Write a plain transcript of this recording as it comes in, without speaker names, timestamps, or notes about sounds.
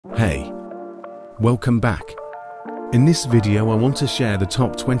Hey, welcome back. In this video I want to share the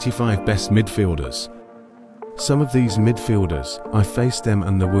top 25 best midfielders. Some of these midfielders, I faced them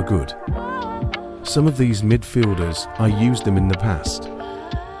and they were good. Some of these midfielders, I used them in the past.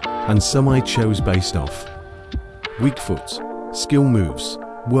 And some I chose based off weak foot, skill moves,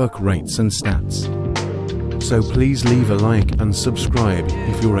 work rates and stats. So please leave a like and subscribe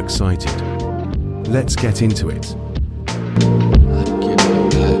if you're excited. Let's get into it.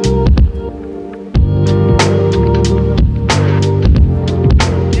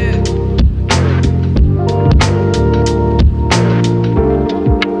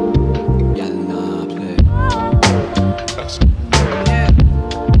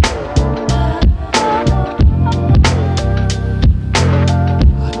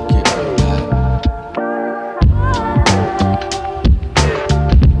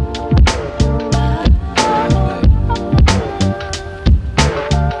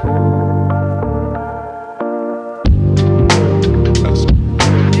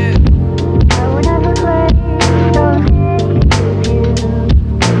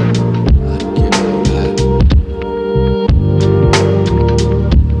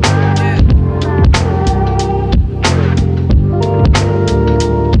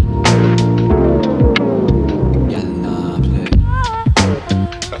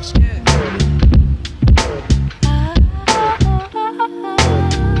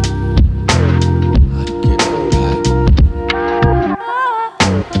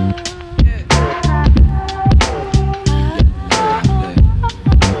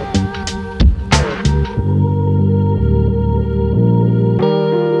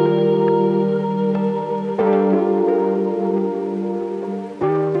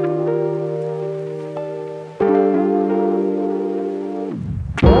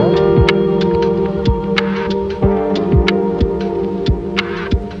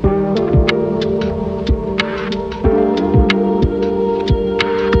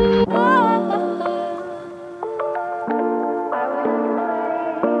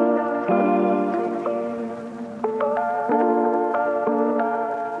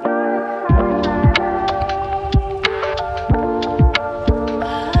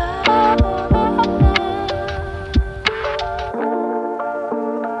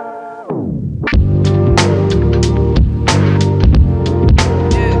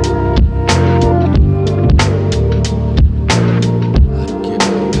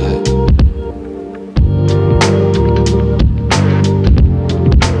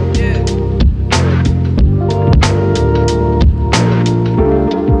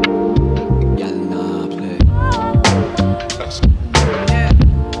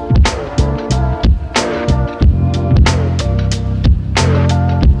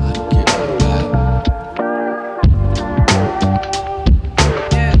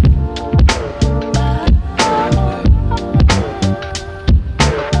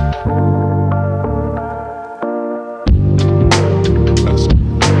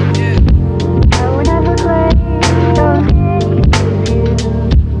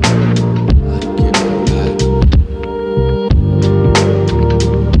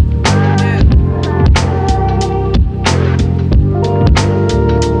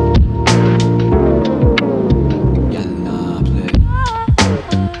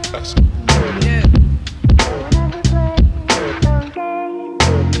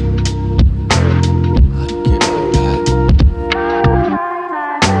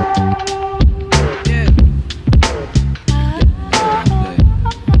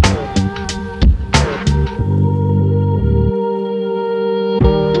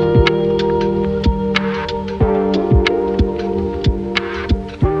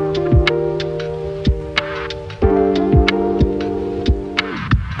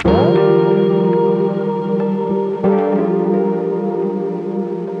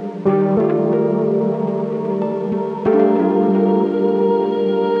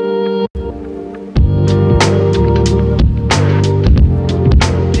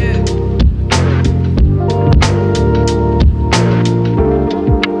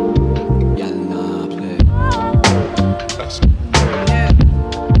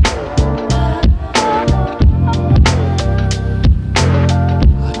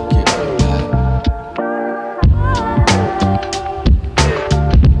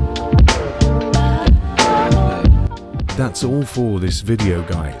 That's all for this video,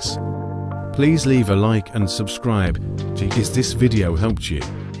 guys. Please leave a like and subscribe if this video helped you.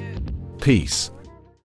 Peace.